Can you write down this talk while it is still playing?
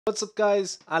What's up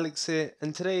guys, Alex here,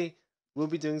 and today we'll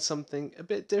be doing something a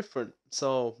bit different.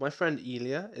 So my friend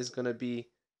Eiliya is going to be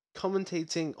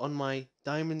commentating on my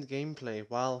diamond gameplay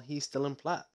while he's still in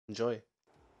Plat. Enjoy.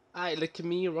 Alright, look at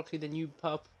me rocking the new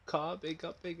purple car, big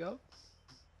up, big up.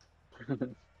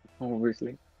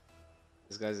 Obviously.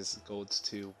 This guy's is gold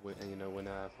too, you know, when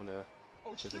I want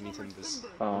to the meet members.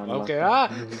 Okay,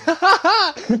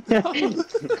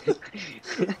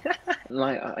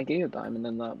 like, I gave you a diamond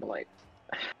and that, but like,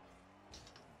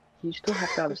 you still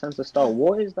have to have a sense of style.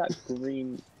 What is that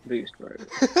green boost, bro?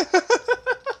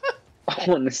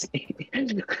 Honestly.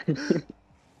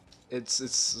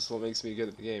 It's what makes me good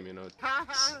at the game, you know. It's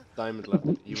diamond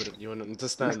level. You wouldn't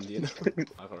understand, you know.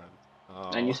 Oh.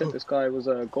 And you said this guy was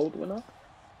a gold winner?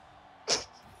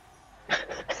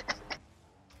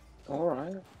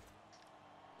 Alright.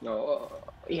 Oh,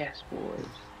 yes, boys.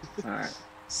 Alright.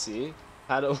 See?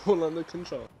 Had it all under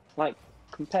control. Like,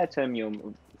 compared to him, you're,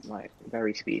 like,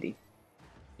 very speedy.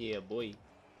 Yeah, boy.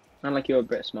 And, like, you're a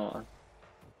bit smarter.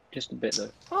 Just a bit, though.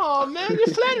 Oh, man, you're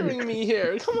flattering me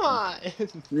here. Come on.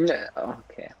 Yeah,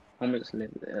 okay. I'm gonna just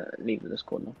leave this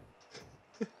corner.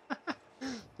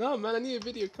 No, man, I need a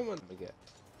video. Come on.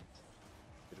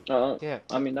 Yeah.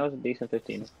 I mean, that was a decent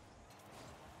 15.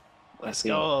 Let's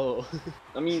go.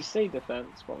 I mean, you say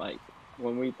defense, but like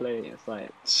when we play, it's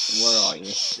like, where are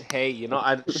you? Hey, you know,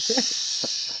 I.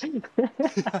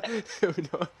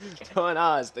 No one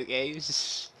asked, okay?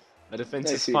 My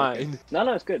defense is fine.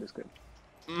 No, it's good. It's good.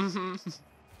 Mm-hmm.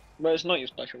 But it's not your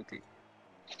specialty.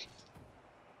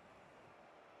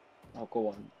 Oh, go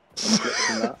on.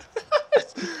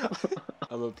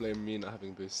 I'm gonna blame me not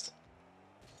having boost.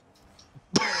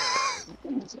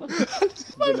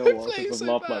 You know what? If I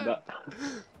laugh like that,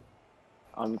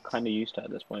 I'm kind of used to it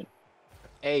at this point.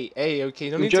 Hey, okay,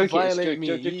 you don't need to violate me.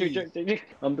 Joke.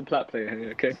 I'm the Plat player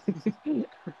here, okay?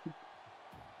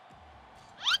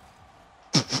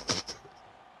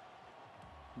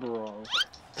 Bro.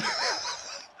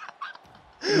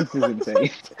 This is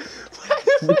insane.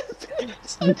 This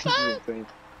is insane.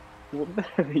 What the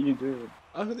hell are you doing?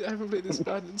 I haven't played this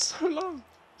bad in so long.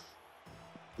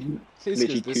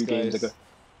 Literally 2 games ago.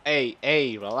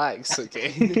 Hey, relax,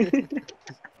 okay?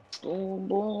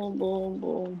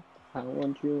 Boom. I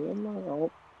want you in my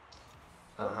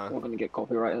house. We're gonna get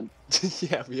copyrighted.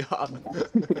 Yeah, we are.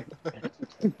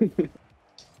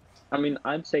 I mean,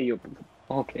 I'd say you're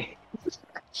okay.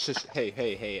 Shush, hey,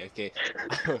 okay.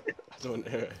 I don't want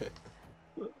to hear it.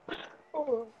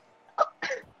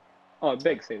 Oh,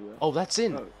 big save that. Oh, that's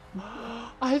in. Oh.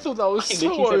 I thought that was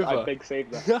so over. I big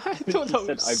save that. I thought that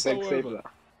was so over. That.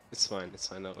 It's fine.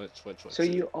 No, watch. So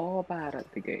you are bad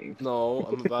at the game. No,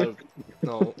 I'm bad.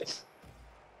 No.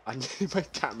 My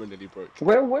camera nearly broke.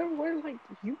 Where, like,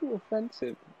 you were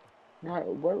offensive. Right,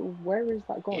 where is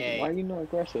that gone? Yeah. Why are you not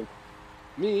aggressive?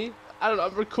 Me? I don't know,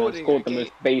 I'm recording. That's called the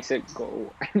most basic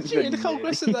goal. Gee, look how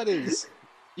aggressive that is.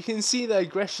 You can see the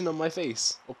aggression on my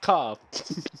face. Or car.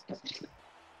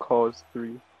 Cause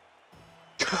 3.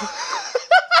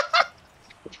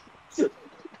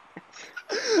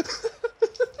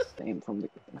 Aim from the...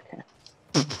 Okay.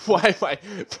 Why?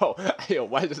 Bro, yo,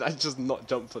 why did I just not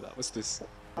jump for that? What's this?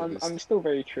 I'm still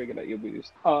very triggered at your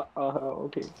boost.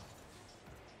 Okay.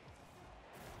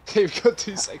 Okay, we got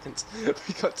 2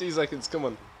 seconds. Come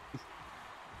on.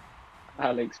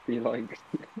 Alex, be like...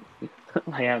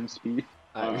 I am speed.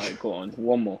 Alright, go on.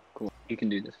 One more. Go on. You can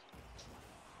do this.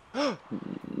 No,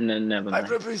 never mind.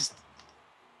 I boost.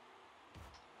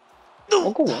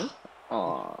 Oh, go on.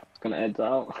 Oh, it's gonna edge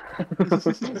out.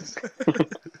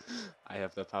 I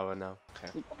have the power now.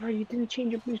 Okay. Oh, you didn't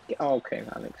change your boost. Oh, okay,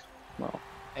 Alex. Well.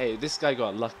 Hey, this guy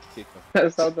got a lucky kicker.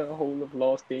 That's how the whole of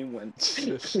last game went.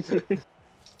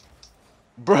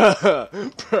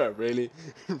 Bruh, really?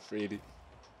 Really?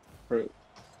 Bro.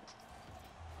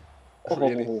 Oh,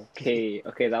 really?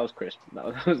 Okay, that was crisp. That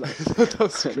was like, that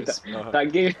was crisp.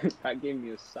 That gave me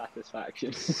a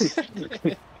satisfaction.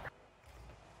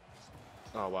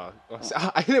 Oh wow!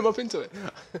 I hit him up into it.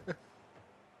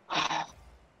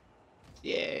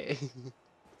 Yeah.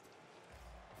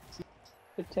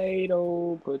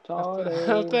 Potato. A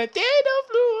potato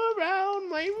flew around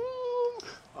my room.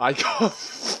 I got.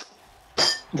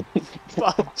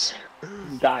 Fudge.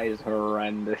 That is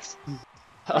horrendous.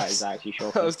 That is actually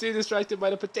shocking. I was too distracted by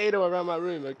the potato around my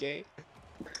room. Okay.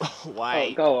 Why?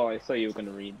 Oh, go on. I thought you were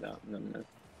gonna read that. No.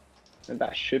 And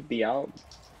that should be out.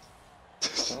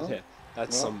 Huh? Yeah.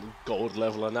 That's some gold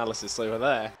level analysis over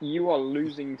there. You are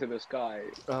losing to this guy.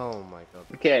 Oh my god.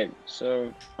 Okay,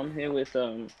 so I'm here with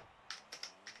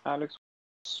Alex.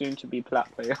 Soon to be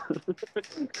Plat player.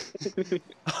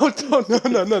 Oh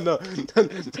no, not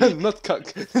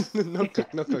cuck, no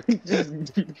cuck, no cuck.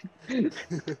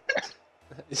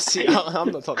 See,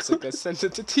 I'm not toxic. I sent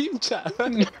it to team chat.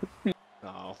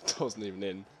 Oh, that wasn't even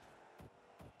in.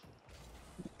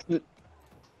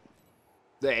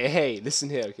 Hey, listen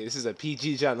here, okay? This is a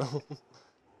PG channel.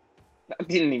 I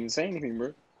didn't even say anything,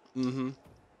 bro. Mm-hmm.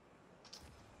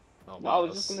 Oh I wow.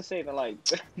 was just gonna say that, like,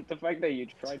 the fact that you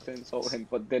tried to insult him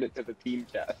but did it to the team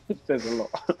chat says a lot.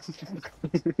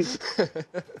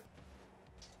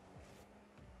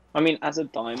 I mean, as a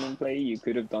diamond player, you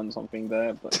could have done something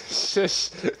there, but.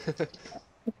 Shush.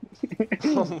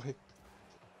 Oh my.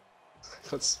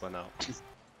 Got spun out.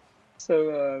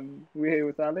 So, we're here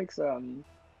with Alex,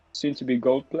 soon to be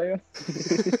gold player.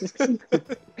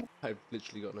 I've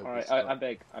literally got no Alright, boost. I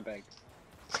beg.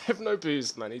 I have no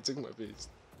boost, man. He took my boost.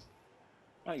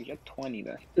 Oh, you had 20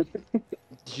 there. Do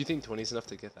you think 20 is enough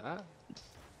to get that?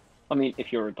 I mean,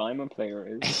 if you're a diamond player,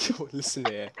 it is. Yo, listen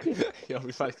here. Yo,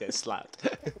 we might get slapped.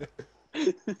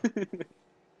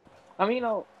 I mean,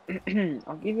 I'll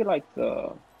give you like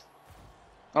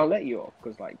I'll let you off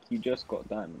because like you just got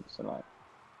diamonds, so like.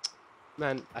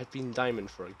 Man, I've been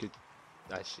diamond for a good.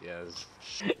 Actually, yeah,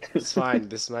 it's fine.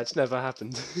 This match never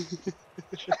happened.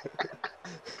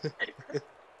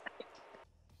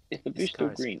 Is the boost still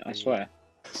green? I swear.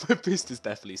 My boost is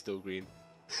definitely still green.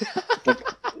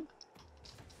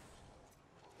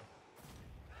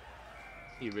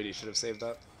 You really should have saved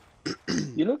that.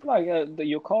 You look like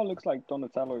your car looks like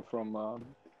Donatello from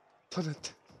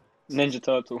Ninja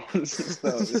Turtles.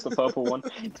 it's the purple one.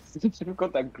 You've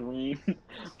got that green.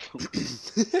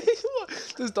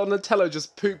 Does Donatello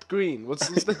just poop green? What's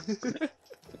this thing?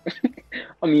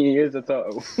 I mean, he is a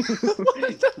turtle.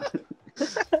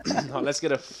 Oh, let's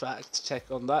get a fact check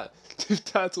on that. Do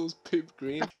turtles poop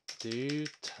green? Do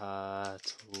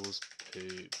turtles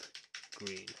poop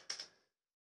green?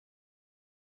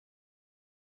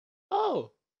 Oh!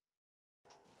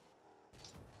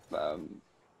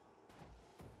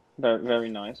 Very, very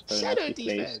nice. Very Shadow nicely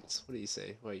defense! placed. What do you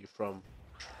say? Where are you from?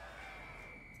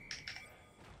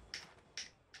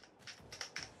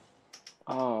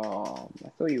 Oh, I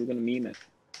thought you were gonna meme it.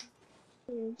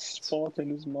 Spartan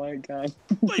is my guy.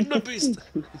 Wait, no boost!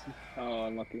 Oh,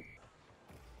 unlucky.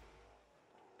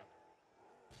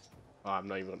 Oh, I'm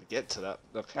not even gonna get to that.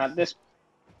 Okay. At this.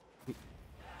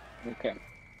 Okay.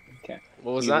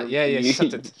 What was that? Yeah,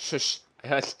 shut it. Shush. I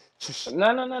heard. Shush. No.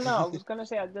 I was gonna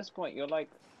say at this point you're like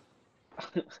on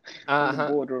the Uh-huh.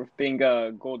 border of being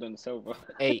gold and silver.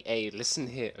 Hey, listen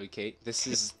here, okay? This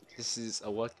is a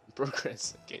work in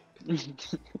progress, okay?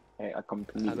 Hey, I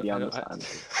completely understand.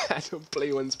 I don't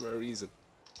play ones for a reason.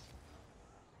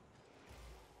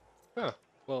 Huh.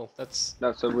 Well, that's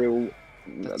That's a real.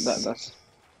 that's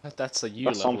a U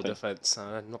that's level something. defense.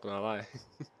 I'm not gonna lie.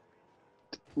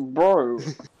 Bro.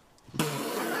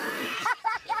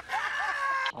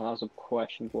 Oh, that was a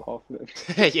questionable half of it.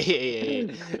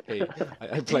 Hey,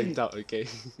 I blanked out, okay?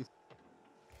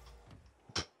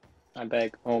 I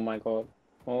beg. Oh my god.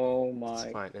 Oh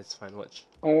my. It's fine, watch.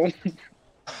 Oh.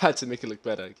 I had to make it look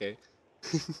better, okay?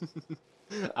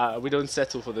 We don't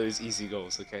settle for those easy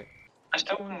goals, okay? I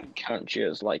still wouldn't count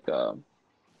you as like a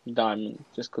diamond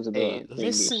just because of Hey, the green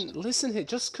boost. listen here,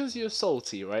 just because you're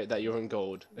salty, right, that you're in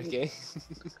gold, okay?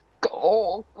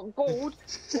 Oh, gold!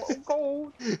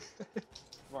 Gold!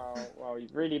 Wow,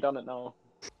 you've really done it now.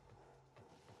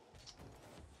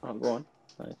 Oh, go on.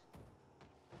 Nice.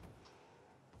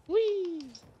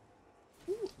 Whee!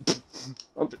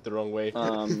 Oh. Flipped the wrong way.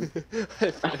 I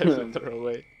flipped the wrong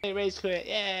way. Hey, rage quit,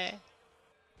 yeah!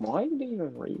 Why did you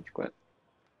even rage quit?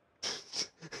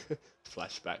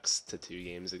 Flashbacks to 2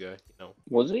 games ago, you know.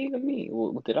 Was it even me?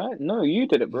 Did I? No, you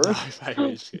did it, bro. No, I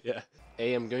rage quit, yeah.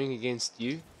 Hey, I'm going against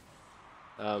you.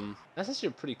 That's actually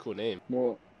a pretty cool name.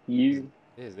 What? You?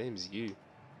 Yeah, his name's you.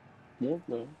 What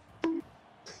the?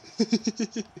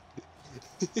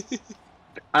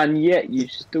 And yet you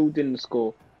still didn't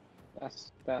score.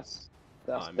 That's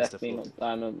definitely not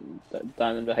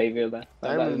diamond behavior there.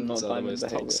 That is Diamonds not are the diamond most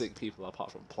behavior. toxic people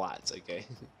apart from Plat, okay?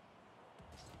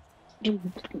 You're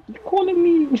calling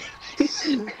me?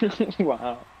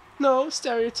 Wow. No,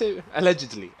 stereotype.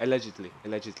 Allegedly.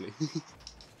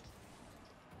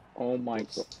 Oh my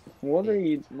Oops. god. What are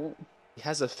you? What? He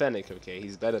has a fennec, okay?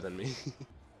 He's better than me.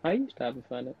 I used to have a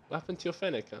fennec. What happened to your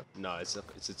fennec, huh? No, it's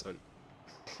its own.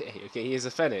 Okay, he has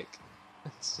a fennec.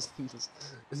 It's just,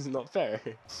 this is not fair.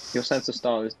 Your sense of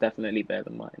style is definitely better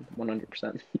than mine,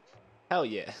 100%. Hell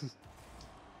yeah.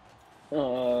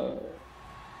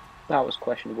 That was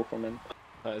questionable from him.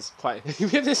 That is quite. We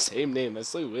have the same name. That's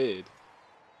so weird.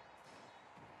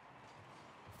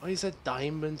 Oh, he's a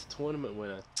diamond tournament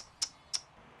winner.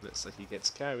 Looks like he gets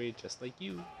carried just like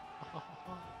you.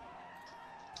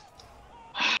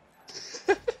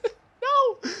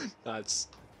 No! That's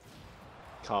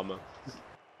karma.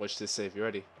 Watch this save. You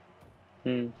ready?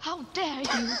 How dare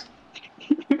you!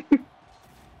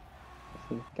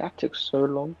 That took so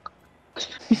long.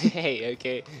 Hey,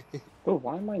 okay. Bro,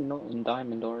 why am I not in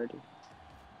diamond already?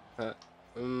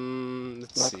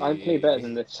 Let's see. I play better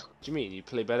than this. What do you mean? You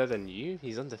play better than you?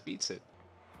 He's undefeated.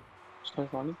 So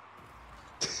funny.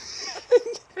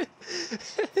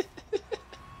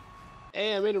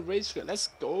 Hey, I made a rage script. Let's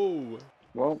go.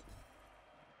 Well,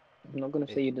 I'm not gonna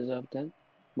say you deserve that,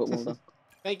 but well done.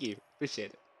 Thank you.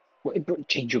 Appreciate it. Wait, bro,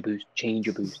 change your boost. Change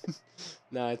your boost.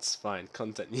 Nah, it's fine.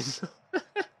 Content, you know.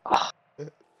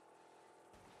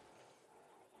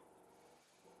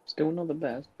 Still not the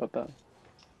best, but better.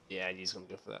 Yeah, he's gonna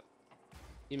go for that.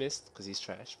 He missed because he's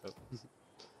trash, but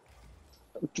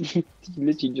You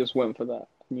literally just went for that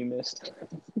and you missed.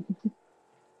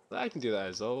 I can do that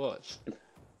as well. Watch.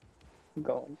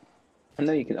 Go on. I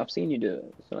know you can. I've seen you do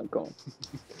it. So go on.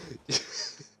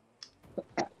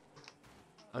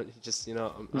 I'm just, you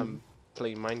know, I'm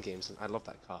playing mind games. And I love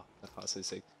that car. That car's so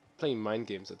sick. Playing mind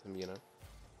games with him, you know.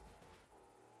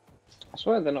 I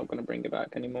swear they're not gonna bring it back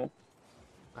anymore.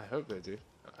 I hope they do.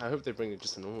 I hope they bring it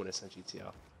just a normal Nissan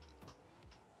GTR.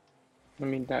 I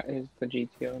mean, that is the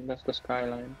GTO. That's the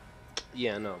Skyline.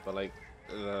 Yeah, no, but like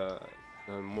the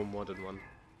more modern one.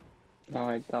 No,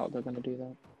 I doubt they're gonna do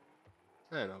that.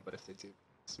 I don't know, but if they do,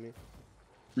 it's me.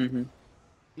 Mm-hmm.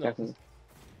 No. Definitely.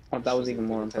 Oh, that was even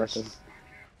more Attention. impressive.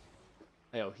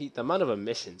 Yo, the amount of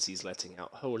emissions he's letting out.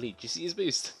 Holy, do you see his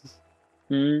boost?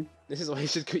 This is why he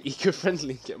should go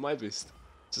eco-friendly. Get my boost.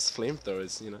 Just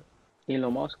flamethrowers, you know.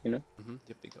 Elon Musk, you know.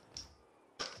 Yep, they go.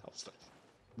 That was the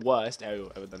worst aerial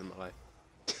I've ever done in my life.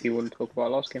 You wouldn't talk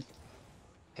about last game.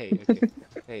 Hey, okay.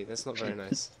 Hey, that's not very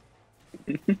nice.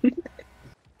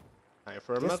 Alright,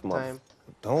 for a map time.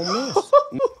 Don't miss.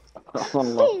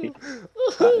 Unlucky.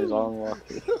 That is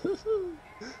unlucky.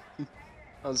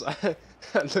 I'm sorry.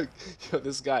 Look, yo,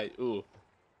 this guy. Ooh.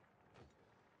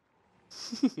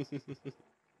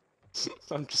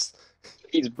 I'm just.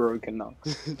 He's broken now.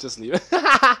 Just leave it.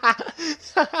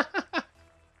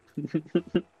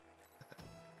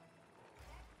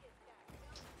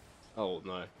 Oh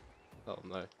no. Oh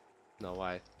no. No,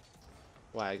 why?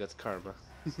 Why I got karma?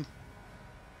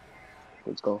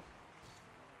 Let's go.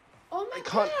 Oh my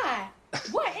can't- god!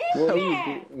 What is What that? do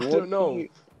you do? I don't know.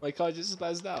 My car just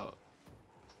spazzed out.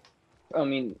 I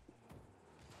mean,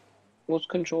 what's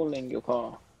controlling your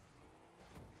car?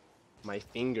 My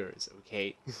fingers,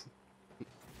 okay?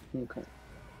 Okay.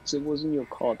 So it wasn't your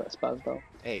car that spazzed out.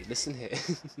 Hey, listen here.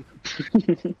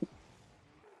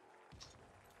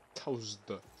 That was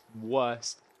the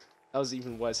worst. That was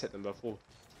even worse hit than before.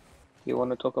 You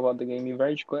want to talk about the game you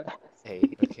rage quit?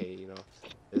 Hey, okay, you know,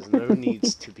 there's no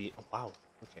needs to be. Oh, wow,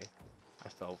 okay. I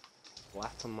fell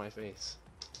flat on my face.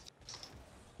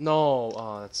 No,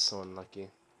 oh, that's so unlucky.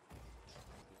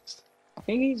 I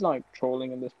think he's like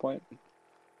trolling at this point.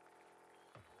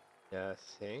 Yeah, I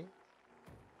think.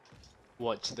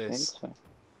 Watch I think this. so.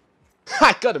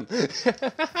 I got him!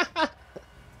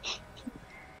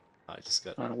 I just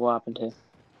got What happened here?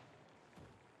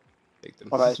 victim.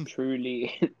 Oh, that is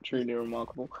truly, truly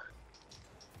remarkable.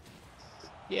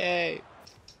 Yay!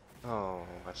 Oh,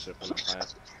 I should have been higher.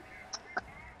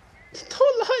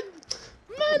 Don't lie!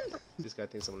 Man! This guy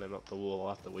thinks I'm letting up the wall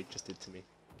after what he just did to me.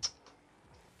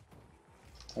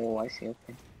 Oh, I see.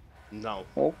 Okay. No.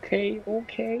 Okay.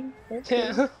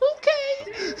 Yeah,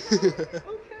 okay!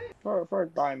 For a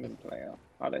diamond player,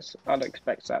 I'd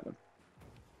expect 7.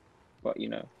 But you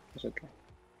know, it's okay.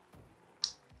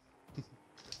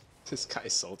 This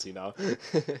guy's salty now.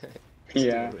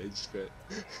 Yeah. Rage quit.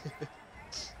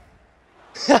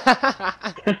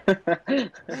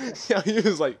 Yeah, he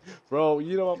was like, bro,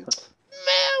 you know what?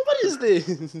 Man, what is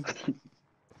this?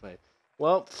 Right.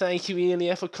 Well, thank you,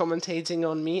 Eiliya, for commentating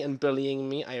on me and bullying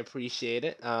me. I appreciate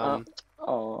it. Oh,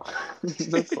 no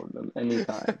problem.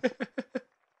 Anytime.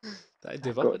 Did I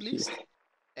div I've up got at you. least?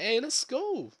 Hey, let's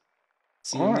go.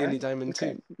 See you All nearly right, diamond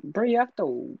okay.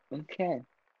 Briato. Okay.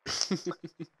 2.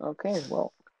 Okay.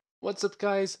 Well. What's up,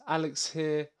 guys? Alex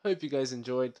here. Hope you guys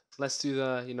enjoyed. Let's do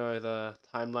the, the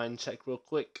timeline check real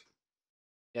quick.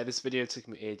 Yeah, this video took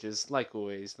me ages. Like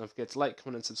always, don't forget to like,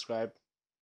 comment, and subscribe.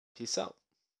 Peace out.